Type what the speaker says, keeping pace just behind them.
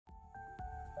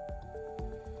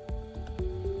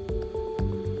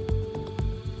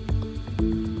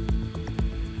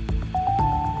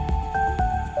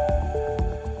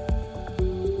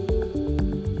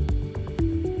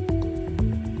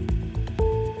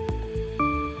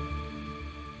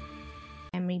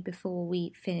Before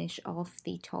we finish off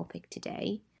the topic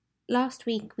today. Last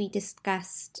week we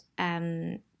discussed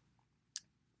gas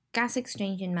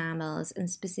exchange in mammals, and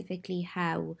specifically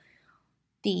how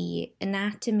the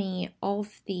anatomy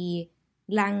of the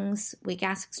lungs where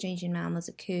gas exchange in mammals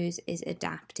occurs is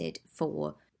adapted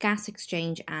for gas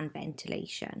exchange and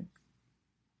ventilation.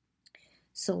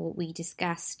 So we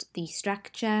discussed the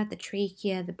structure, the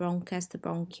trachea, the bronchus, the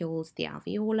bronchioles, the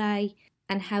alveoli,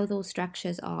 and how those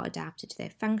structures are adapted to their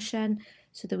function,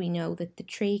 so that we know that the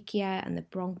trachea and the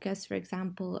bronchus, for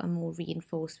example, are more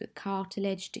reinforced with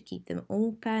cartilage to keep them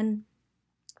open.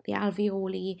 The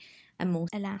alveoli are more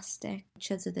elastic,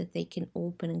 so that they can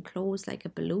open and close like a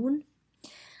balloon.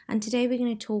 And today we're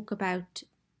going to talk about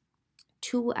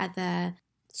two other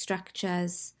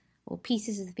structures or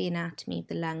pieces of the anatomy of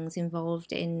the lungs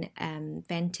involved in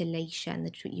ventilation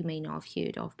that you may not have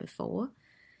heard of before.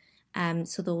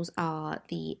 So those are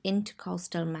the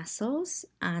intercostal muscles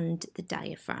and the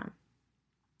diaphragm.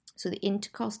 So the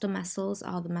intercostal muscles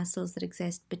are the muscles that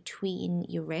exist between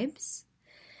your ribs,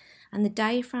 and the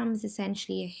diaphragm is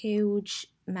essentially a huge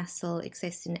muscle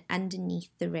existing underneath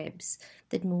the ribs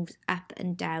that moves up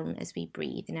and down as we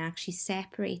breathe, and actually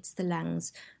separates the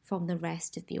lungs from the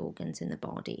rest of the organs in the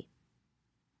body.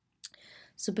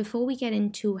 So before we get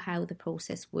into how the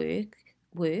process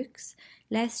works,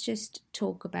 let's just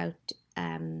talk about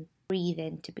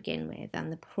breathing to begin with, and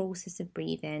the process of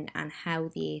breathing and how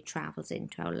the air travels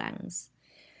into our lungs.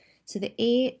 So the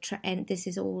air, and this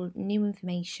is all new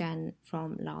information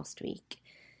from last week.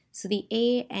 So the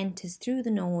air enters through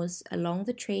the nose, along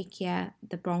the trachea,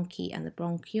 the bronchi and the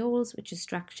bronchioles, which are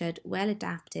structured well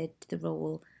adapted to the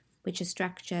role,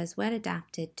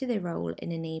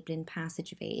 in enabling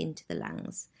passage of air into the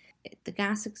lungs. The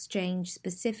gas exchange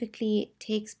specifically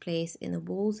takes place in the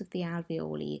walls of the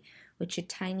alveoli, which are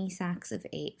tiny sacs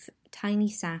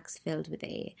filled with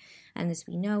air. And as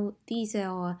we know, these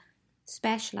are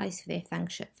specialised for their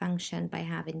function by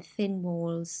having thin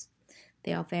walls.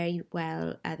 They are very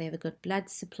well, they have a good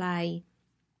blood supply,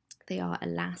 they are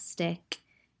elastic,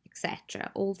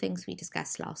 etc. All things we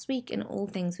discussed last week, and all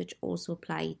things which also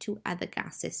apply to other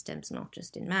gas systems, not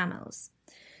just in mammals.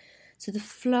 So the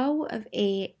flow of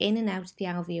air in and out of the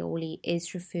alveoli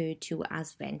is referred to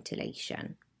as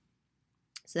ventilation.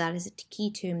 So that is a key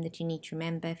term that you need to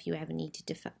remember if you ever need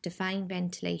to define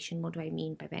ventilation. What do I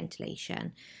mean by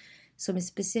ventilation? So I'm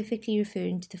specifically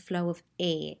referring to the flow of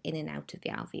air in and out of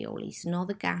the alveoli. So not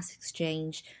the gas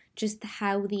exchange, just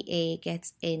how the air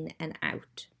gets in and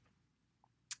out.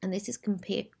 And this is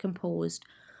composed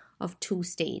of two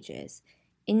stages: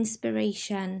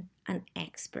 inspiration and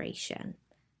expiration.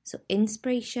 So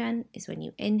inspiration is when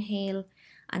you inhale,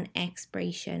 and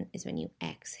expiration is when you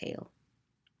exhale.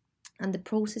 And the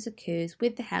process occurs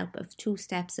with the help of two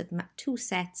sets of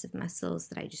muscles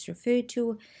that I just referred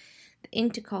to, the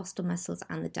intercostal muscles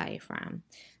and the diaphragm.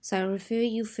 So I'll refer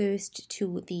you first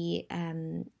to the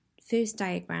first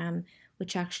diagram,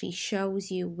 which actually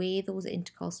shows you where those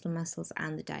intercostal muscles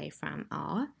and the diaphragm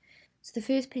are. So the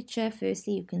first picture,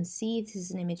 firstly, you can see this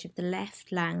is an image of the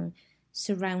left lung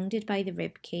surrounded by the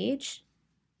rib cage,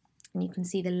 and you can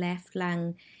see the left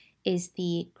lung is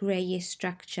the greyish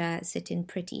structure sitting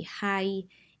pretty high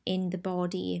in the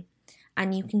body,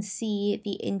 and you can see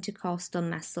the intercostal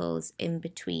muscles in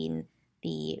between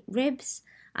the ribs,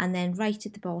 and then right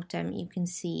at the bottom you can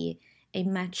see a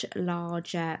much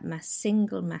larger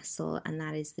single muscle, and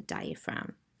that is the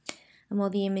diaphragm. And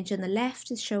what the image on the left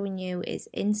is showing you is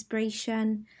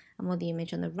inspiration, and what the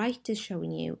image on the right is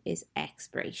showing you is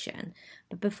expiration.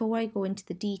 But before I go into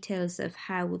the details of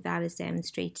how that is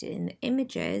demonstrated in the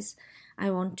images, I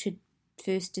want to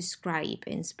first describe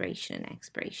inspiration and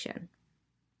expiration.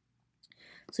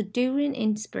 So during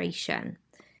inspiration,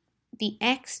 the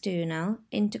external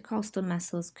intercostal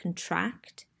muscles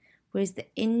contract, whereas the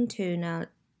internal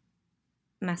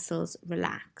muscles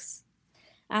relax.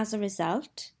 As a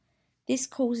result, this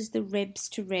causes the ribs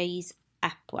to raise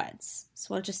upwards.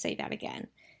 So I'll just say that again.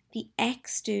 The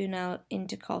external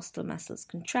intercostal muscles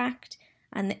contract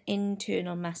and the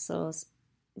internal muscles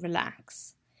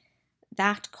relax.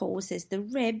 That causes the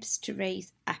ribs to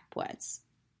raise upwards.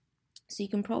 So you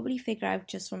can probably figure out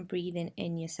just from breathing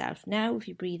in yourself. Now, if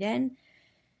you breathe in,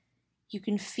 you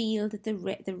can feel that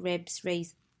the ribs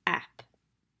raise up.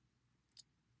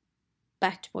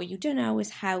 But what you don't know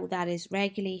is how that is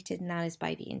regulated, and that is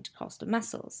by the intercostal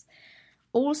muscles.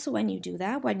 Also, when you do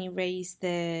that, when you raise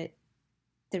the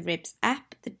ribs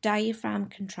up, the diaphragm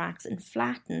contracts and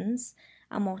flattens,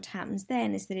 and what happens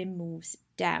then is that it moves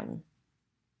down.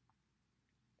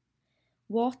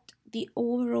 What the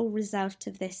overall result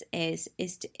of this is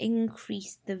to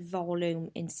increase the volume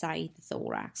inside the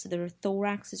thorax. So the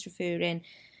thorax is referring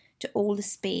to all the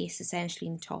space essentially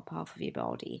in the top half of your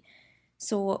body.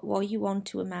 So what you want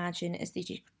to imagine is that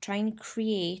you're trying to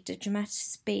create as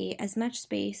much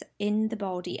space in the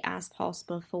body as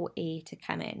possible for air to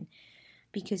come in.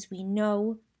 Because we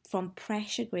know from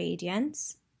pressure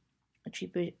gradients, which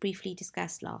we briefly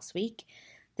discussed last week,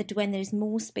 that when there's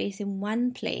more space in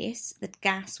one place, that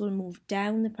gas will move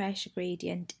down the pressure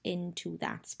gradient into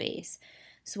that space.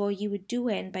 So what you would do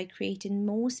by creating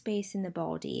more space in the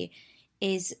body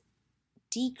is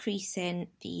decreasing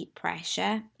the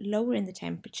pressure, lowering the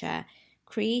temperature,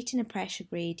 creating a pressure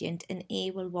gradient, and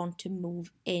air will want to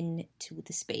move into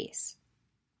the space.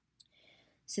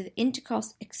 So the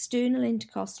external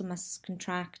intercostal muscles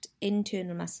contract,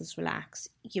 internal muscles relax,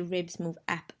 your ribs move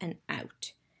up and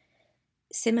out.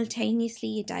 Simultaneously,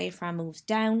 your diaphragm moves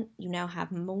down. You now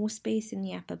have more space in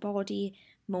the upper body,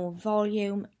 more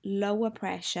volume, lower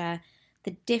pressure.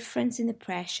 The difference in the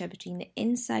pressure between the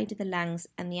inside of the lungs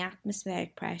and the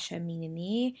atmospheric pressure, meaning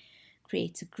the air,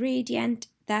 creates a gradient,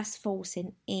 thus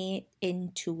forcing air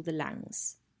into the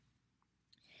lungs.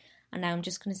 And now I'm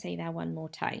just going to say that one more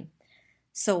time.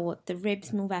 So the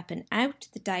ribs move up and out,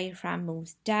 the diaphragm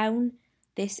moves down.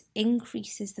 This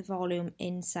increases the volume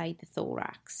inside the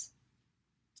thorax.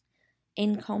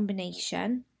 In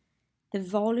combination, the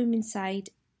volume inside,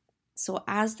 so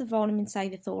as the volume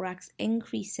inside the thorax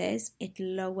increases, it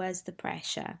lowers the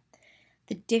pressure.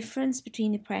 The difference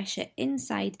between the pressure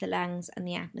inside the lungs and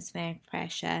the atmospheric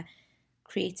pressure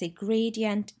creates a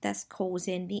gradient, thus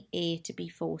causing the air to be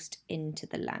forced into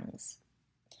the lungs.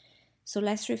 So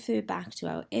let's refer back to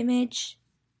our image.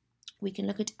 We can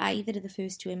look at either of the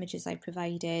first two images I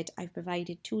provided. I've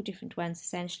provided two different ones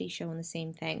essentially showing the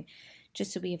same thing,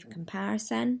 just so we have a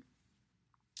comparison.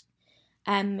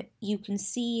 You can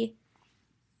see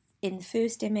in the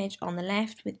first image on the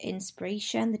left with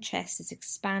inspiration, the chest is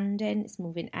expanding, it's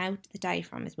moving out, the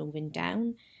diaphragm is moving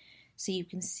down. So you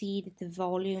can see that the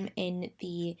volume in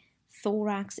the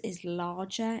thorax is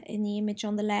larger in the image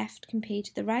on the left compared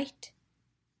to the right.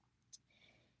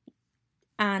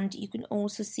 And you can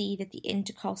also see that the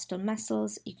intercostal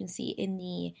muscles, you can see in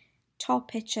the top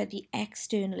picture, the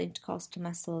external intercostal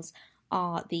muscles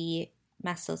are the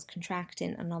muscles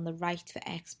contracting, and on the right for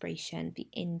expiration, the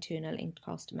internal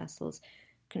intercostal muscles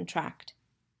contract.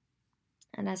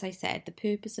 And as I said, the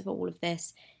purpose of all of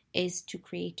this is to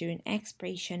create during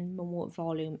expiration more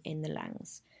volume in the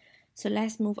lungs. So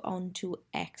let's move on to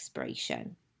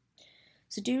expiration.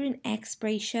 So during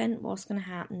expiration, what's going to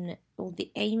happen, or the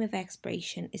aim of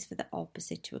expiration is for the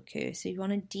opposite to occur. So you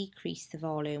want to decrease the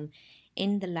volume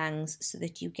in the lungs so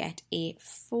that you get air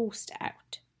forced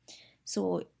out.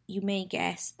 So you may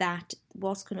guess that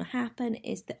what's going to happen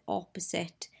is the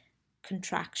opposite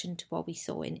contraction to what we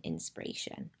saw in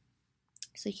inspiration.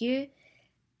 So here,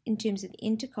 in terms of the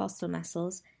intercostal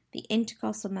muscles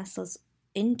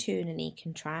internally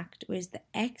contract, whereas the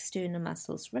external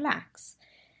muscles relax.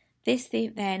 This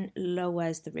then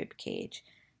lowers the rib cage.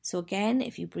 So again,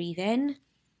 if you breathe in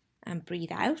and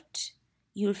breathe out,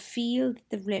 you'll feel that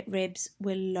the ribs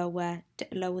will lower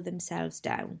themselves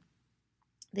down.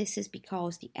 This is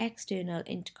because the external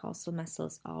intercostal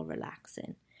muscles are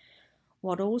relaxing.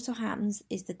 What also happens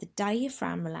is that the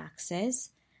diaphragm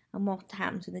relaxes, and what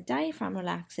happens when the diaphragm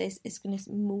relaxes is going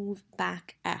to move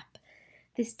back up.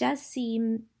 This does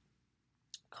seem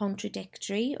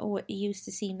contradictory, or it used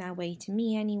to seem that way to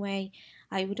me anyway.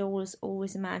 I would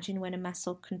always imagine when a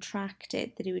muscle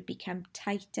contracted that it would become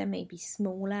tighter, maybe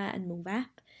smaller, and move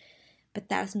up, but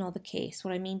that's not the case.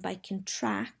 What I mean by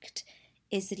contract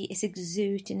is that it's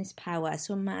exerting its power.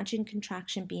 So imagine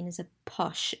contraction being as a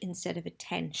push instead of a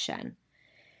tension.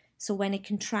 So when it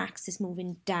contracts, it's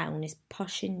moving down, it's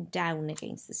pushing down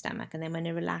against the stomach, and then when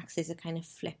it relaxes, it kind of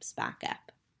flips back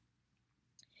up.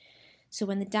 So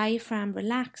when the diaphragm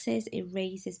relaxes, it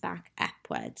raises back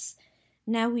upwards.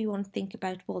 Now we want to think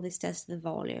about what this does to the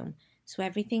volume. So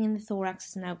everything in the thorax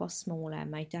has now got smaller.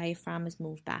 My diaphragm has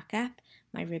moved back up,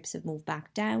 my ribs have moved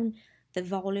back down. The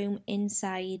volume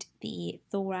inside the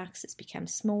thorax has become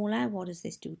smaller. What does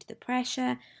this do to the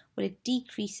pressure? Well, it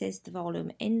decreases the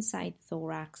volume inside the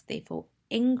thorax, therefore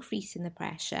increasing the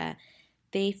pressure.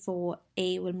 Therefore,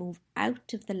 air will move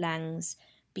out of the lungs,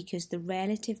 because the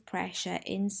relative pressure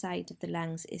inside of the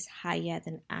lungs is higher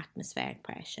than atmospheric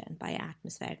pressure. And by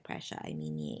atmospheric pressure, I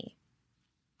mean the air.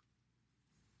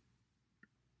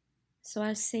 So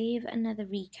I'll save another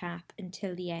recap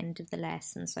until the end of the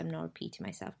lesson, so I'm not repeating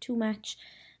myself too much.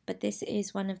 But this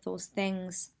is one of those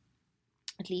things,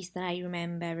 at least that I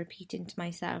remember repeating to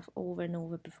myself over and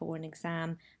over before an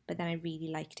exam, but then I really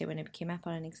liked it when it came up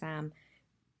on an exam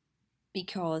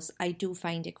because I do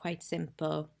find it quite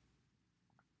simple.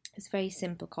 It's a very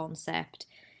simple concept,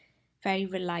 very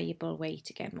reliable way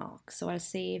to get marks. So I'll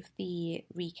save the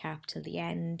recap till the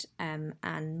end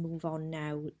and move on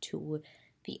now to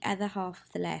the other half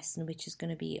of the lesson, which is going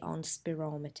to be on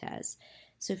spirometers.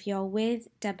 So if you're with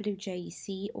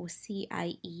WJEC or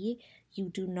CIE, you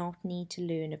do not need to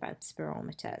learn about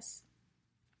spirometers.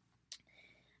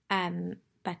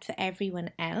 But for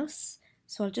everyone else,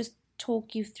 so I'll just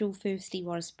talk you through firstly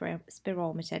what a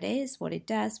spirometer is, what it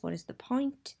does, what is the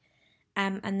point,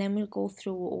 and then we'll go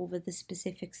through over the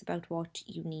specifics about what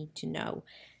you need to know.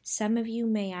 Some of you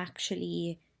may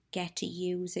actually get to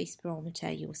use a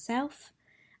spirometer yourself,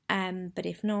 but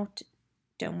if not,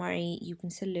 don't worry, you can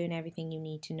still learn everything you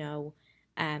need to know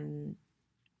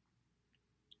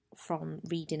from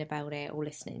reading about it or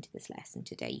listening to this lesson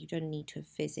today. You don't need to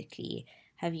physically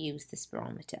have used the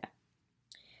spirometer.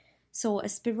 So a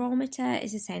spirometer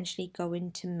is essentially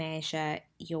going to measure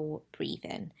your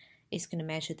breathing. It's going to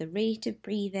measure the rate of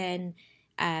breathing,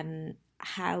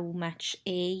 how much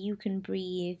air you can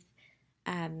breathe,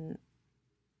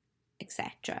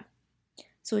 etc.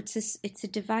 So it's a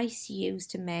device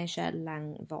used to measure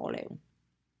lung volume.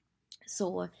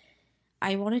 So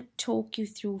I want to talk you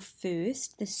through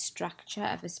first the structure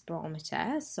of a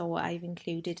spirometer. So I've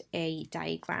included a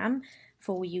diagram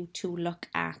for you to look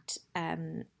at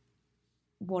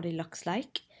what it looks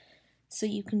like. So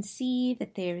you can see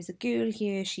that there is a girl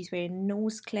here, she's wearing a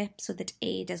nose clip so that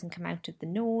air doesn't come out of the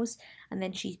nose, and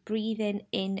then she's breathing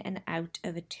in and out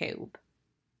of a tube.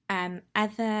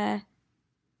 Other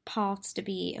parts to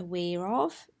be aware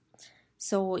of,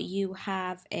 so you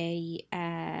have a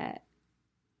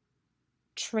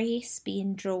trace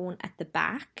being drawn at the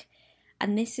back,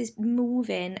 and this is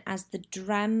moving as the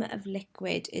drum of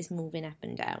liquid is moving up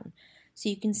and down. So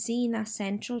you can see in that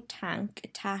central tank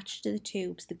attached to the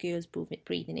tubes the girl's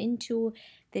breathing into,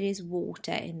 there is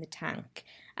water in the tank.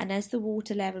 And as the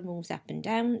water level moves up and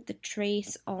down, the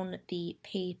trace on the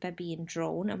paper being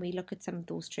drawn, and we look at some of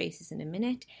those traces in a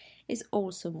minute, is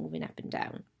also moving up and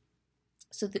down.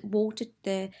 So the water,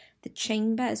 the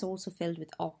chamber is also filled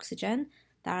with oxygen.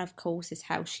 That, of course, is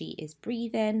how she is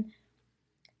breathing.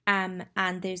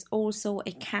 And there's also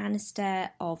a canister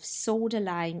of soda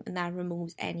lime, and that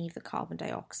removes any of the carbon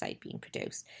dioxide being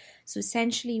produced. So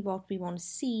essentially what we want to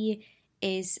see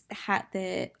is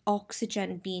the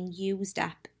oxygen being used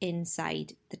up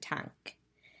inside the tank.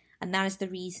 And that is the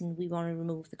reason we want to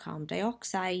remove the carbon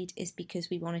dioxide, is because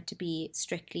we want it to be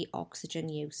strictly oxygen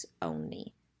use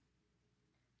only.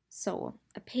 So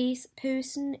a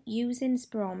person using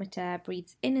spirometer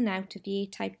breathes in and out of the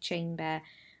airtight chamber,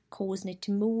 causing it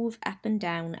to move up and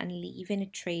down and leaving a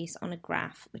trace on a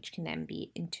graph which can then be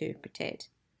interpreted.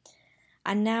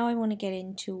 And now I want to get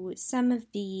into some of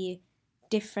the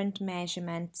different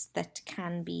measurements that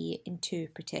can be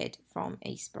interpreted from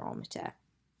a spirometer.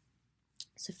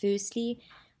 So firstly,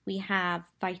 we have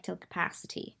vital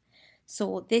capacity.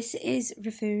 So this is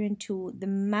referring to the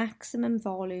maximum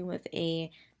volume of air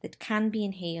that can be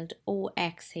inhaled or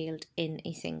exhaled in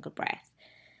a single breath.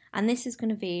 And this is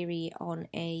going to vary on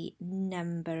a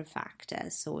number of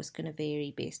factors. So it's going to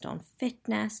vary based on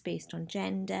fitness, based on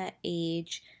gender,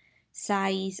 age,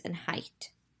 size and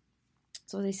height.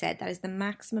 So as I said, that is the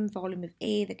maximum volume of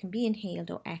air that can be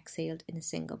inhaled or exhaled in a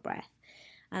single breath.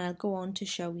 And I'll go on to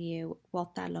show you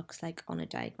what that looks like on a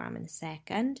diagram in a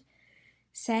second.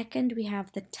 Second, we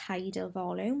have the tidal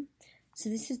volume. So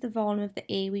this is the volume of the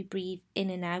air we breathe in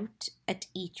and out at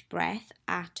each breath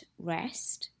at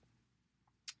rest.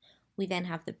 We then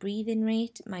have the breathing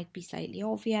rate, might be slightly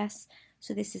obvious.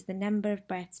 So this is the number of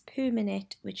breaths per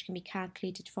minute, which can be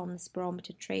calculated from the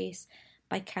spirometer trace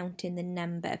by counting the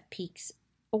number of peaks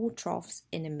or troughs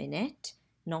in a minute,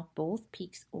 not both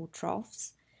peaks or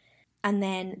troughs. And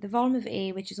then the volume of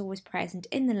air, which is always present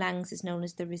in the lungs, is known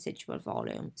as the residual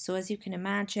volume. So as you can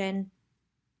imagine,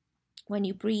 when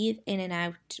you breathe in and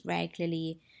out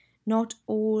regularly, not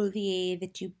all the air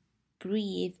that you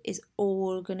breathe is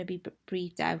all going to be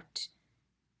breathed out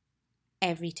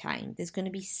every time. There's going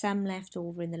to be some left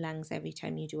over in the lungs every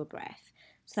time you do a breath.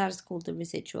 So that is called the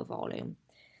residual volume.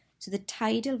 So the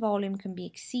tidal volume can be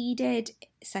exceeded,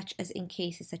 such as in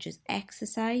cases such as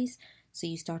exercise. So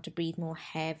you start to breathe more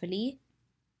heavily.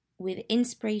 With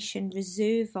inspiration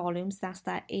reserve volumes, that's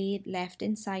that air left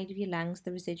inside of your lungs,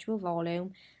 the residual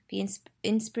volume, The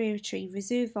inspiratory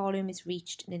reserve volume is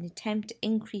reached in an attempt to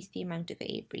increase the amount of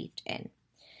air breathed in.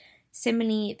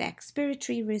 Similarly, the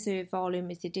expiratory reserve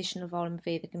volume is the additional volume of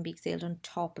air that can be exhaled on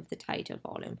top of the tidal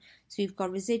volume. So you've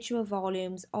got residual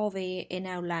volumes of air in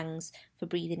our lungs for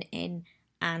breathing in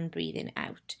and breathing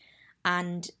out.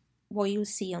 And what you'll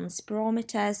see on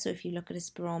spirometers, so if you look at a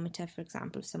spirometer, for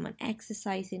example, of someone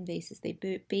exercising versus their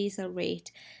basal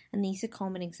rate, and these are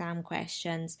common exam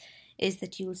questions, is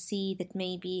that you'll see that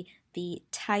maybe the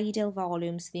tidal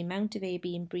volume, so the amount of air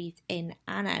being breathed in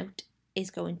and out,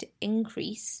 is going to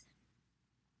increase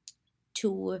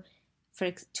towards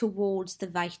the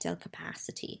vital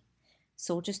capacity.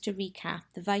 So just to recap,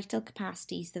 the vital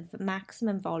capacity is the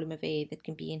maximum volume of air that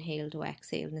can be inhaled or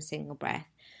exhaled in a single breath,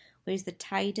 whereas the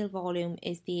tidal volume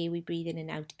is the air we breathe in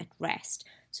and out at rest.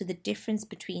 So the difference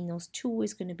between those two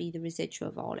is going to be the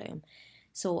residual volume.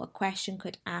 So a question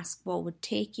could ask what would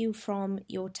take you from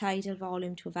your tidal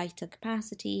volume to a vital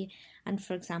capacity, and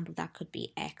for example that could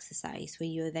be exercise, where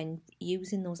you're then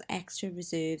using those extra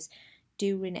reserves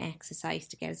during exercise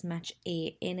to get as much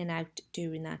air in and out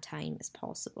during that time as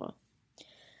possible.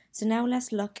 So now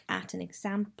let's look at an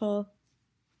example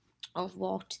of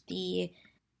what the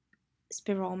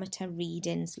spirometer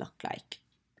readings look like.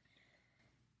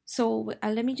 So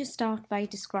let me just start by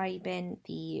describing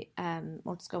the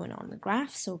what's going on in the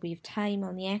graph. So we have time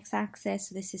on the x-axis.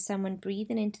 So this is someone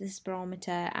breathing into the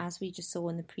spirometer, as we just saw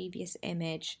in the previous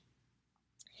image,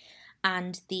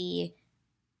 and the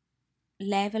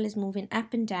level is moving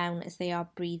up and down as they are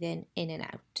breathing in and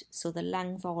out. So the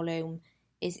lung volume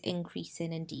is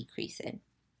increasing and decreasing.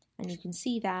 And you can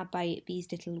see that by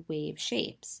these little wave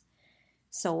shapes.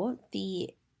 So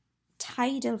the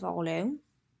tidal volume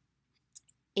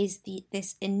is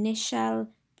this initial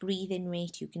breathing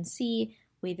rate you can see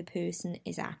where the person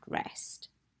is at rest.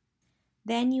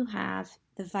 Then you have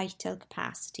the vital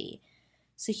capacity.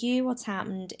 So here what's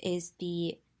happened is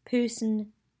the person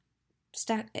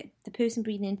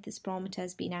breathing into the spirometer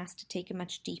has been asked to take a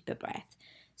much deeper breath.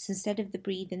 So instead of the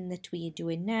breathing that we are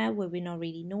doing now, where we're not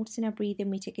really noticing our breathing,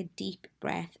 we take a deep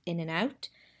breath in and out.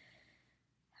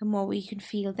 And what we can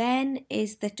feel then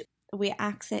is that we're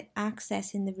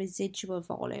accessing the residual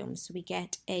volume. So we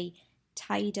get a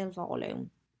tidal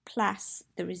volume plus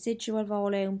the residual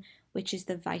volume, which is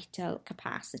the vital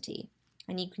capacity.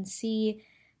 And you can see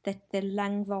that the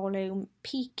lung volume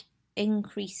peak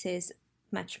increases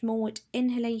much more at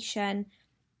inhalation,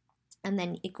 and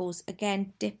then it goes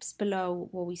again, dips below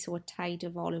what we saw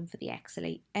tidal volume for the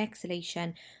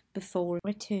exhalation before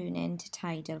returning to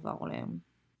tidal volume.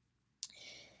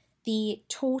 The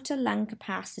total lung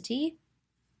capacity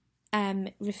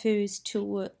refers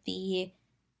to the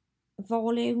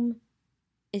volume,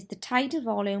 is the tidal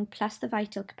volume plus the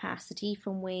vital capacity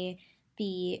from where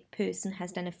the person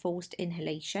has done a forced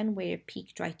inhalation, where it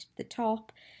peaked right at the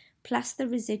top, plus the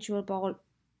residual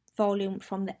volume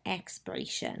from the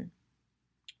expiration,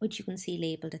 which you can see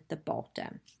labelled at the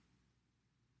bottom.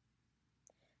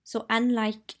 So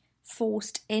unlike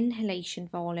forced inhalation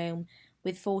volume,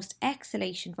 with forced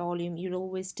exhalation volume, you'll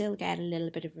always still get a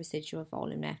little bit of residual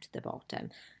volume left at the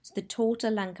bottom. So the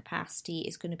total lung capacity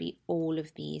is going to be all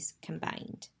of these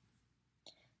combined.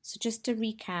 So just to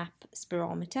recap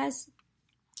spirometers.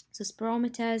 So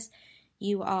spirometers,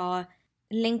 you are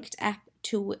linked up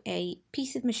to a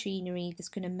piece of machinery that's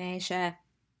going to measure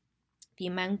the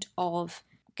amount of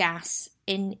gas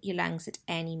in your lungs at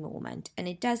any moment. And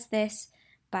it does this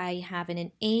by having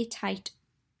an airtight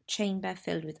chamber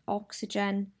filled with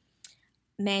oxygen,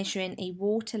 measuring a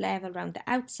water level around the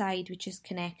outside, which is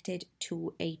connected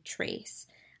to a trace.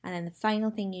 And then the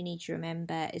final thing you need to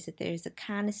remember is that there is a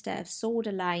canister of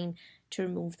soda lime to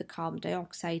remove the carbon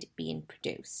dioxide being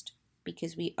produced,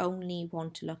 because we only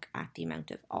want to look at the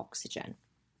amount of oxygen.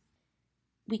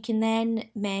 We can then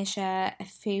measure a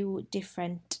few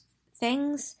different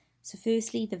things. So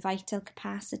firstly, the vital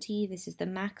capacity. This is the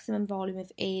maximum volume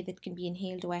of air that can be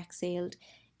inhaled or exhaled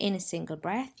in a single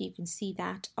breath. You can see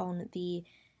that on the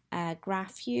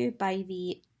graph here by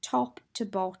the top to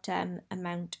bottom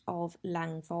amount of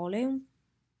lung volume.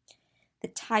 The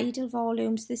tidal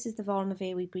volumes, this is the volume of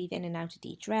air we breathe in and out at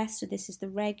each rest. So this is the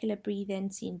regular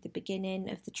breathing seen at the beginning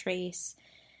of the trace,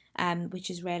 which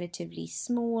is relatively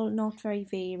small, not very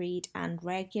varied and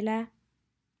regular.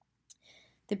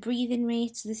 The breathing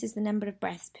rate, so this is the number of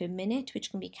breaths per minute, which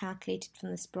can be calculated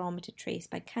from the spirometer trace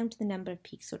by counting the number of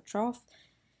peaks or troughs.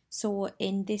 So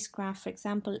in this graph, for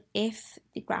example, if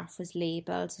the graph was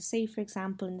labelled, so say for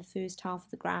example in the first half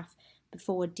of the graph,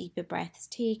 before a deeper breath is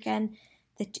taken,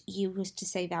 that you was to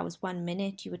say that was 1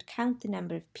 minute, you would count the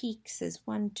number of peaks as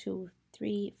 1, 2,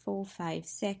 3, 4, 5,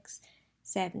 6,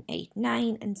 7, 8,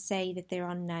 9 and say that there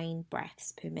are 9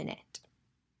 breaths per minute.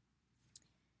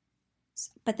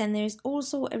 But then there's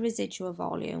also a residual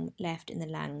volume left in the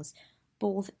lungs,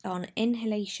 both on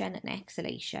inhalation and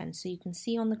exhalation. So you can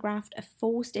see on the graph a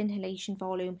forced inhalation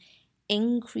volume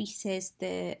increases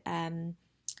the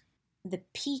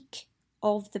peak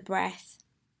of the breath,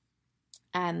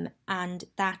 and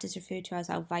that is referred to as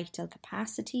our vital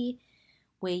capacity,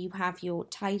 where you have your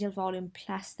tidal volume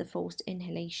plus the forced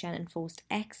inhalation and forced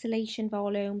exhalation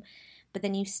volume, but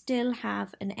then you still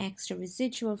have an extra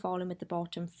residual volume at the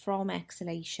bottom from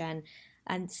exhalation,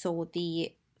 and so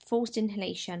the forced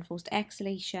inhalation, forced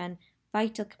exhalation,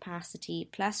 vital capacity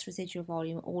plus residual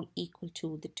volume all equal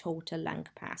to the total lung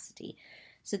capacity.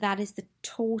 So that is the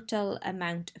total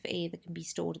amount of air that can be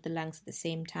stored at the lungs at the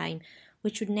same time,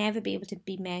 which would never be able to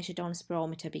be measured on a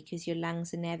spirometer because your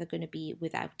lungs are never going to be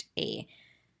without air.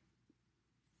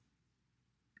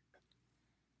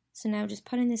 So now just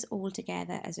putting this all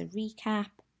together as a recap.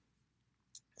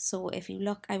 So if you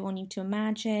look, I want you to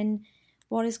imagine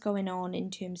what is going on in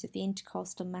terms of the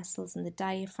intercostal muscles and the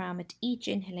diaphragm at each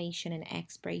inhalation and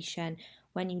expiration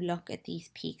when you look at these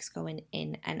peaks going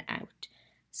in and out.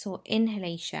 So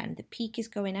inhalation, the peak is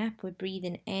going up, we're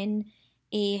breathing in,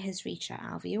 air has reached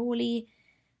our alveoli,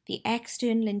 the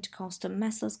external intercostal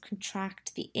muscles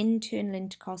contract, the internal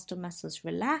intercostal muscles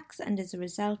relax, and as a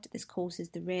result this causes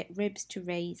the ribs to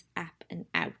raise up and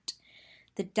out.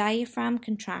 The diaphragm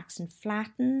contracts and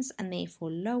flattens and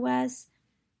therefore lowers.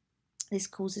 This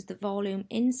causes the volume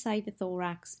inside the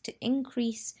thorax to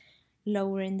increase,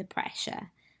 lowering the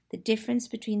pressure. The difference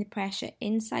between the pressure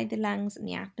inside the lungs and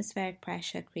the atmospheric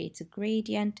pressure creates a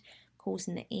gradient,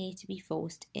 causing the air to be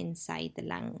forced inside the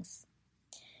lungs.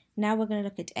 Now we're going to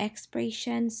look at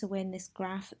expiration. So when this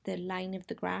graph, the line of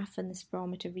the graph and the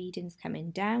spirometer readings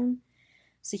coming down.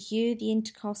 So here the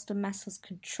intercostal muscles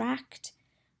contract,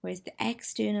 whereas the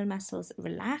external muscles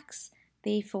relax.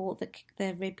 Therefore,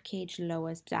 the rib cage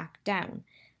lowers back down.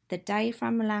 The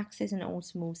diaphragm relaxes and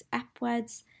also moves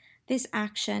upwards. This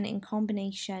action, in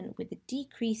combination with a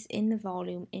decrease in the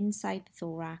volume inside the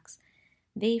thorax,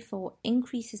 therefore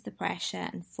increases the pressure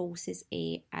and forces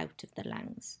air out of the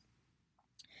lungs.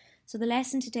 So the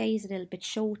lesson today is a little bit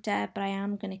shorter, but I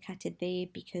am going to cut it there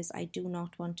because I do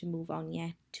not want to move on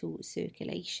yet to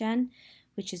circulation,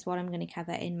 which is what I'm going to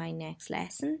cover in my next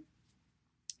lesson.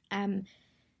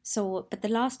 But the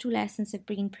last 2 lessons have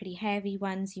been pretty heavy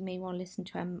ones. You may want to listen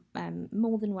to them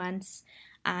more than once.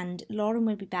 And Lauren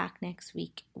will be back next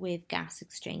week with gas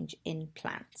exchange in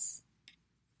plants.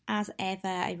 As ever,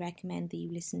 I recommend that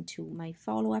you listen to my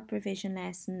follow-up revision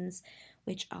lessons,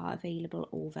 which are available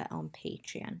over on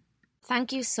Patreon.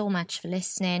 Thank you so much for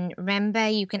listening. Remember,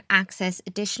 you can access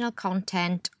additional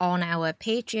content on our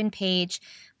Patreon page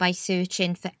by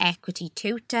searching for Equity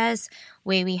Tutors,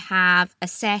 where we have a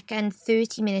second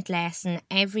 30-minute lesson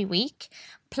every week,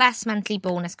 plus monthly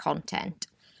bonus content.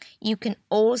 You can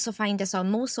also find us on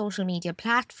most social media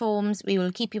platforms. We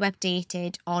will keep you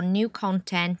updated on new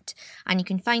content, and you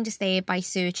can find us there by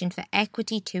searching for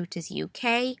Equity Tutors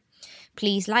UK.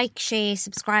 Please like, share,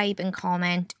 subscribe and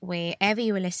comment wherever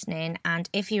you are listening, and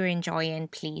if you're enjoying,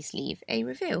 please leave a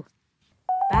review.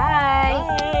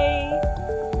 Bye!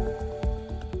 Bye.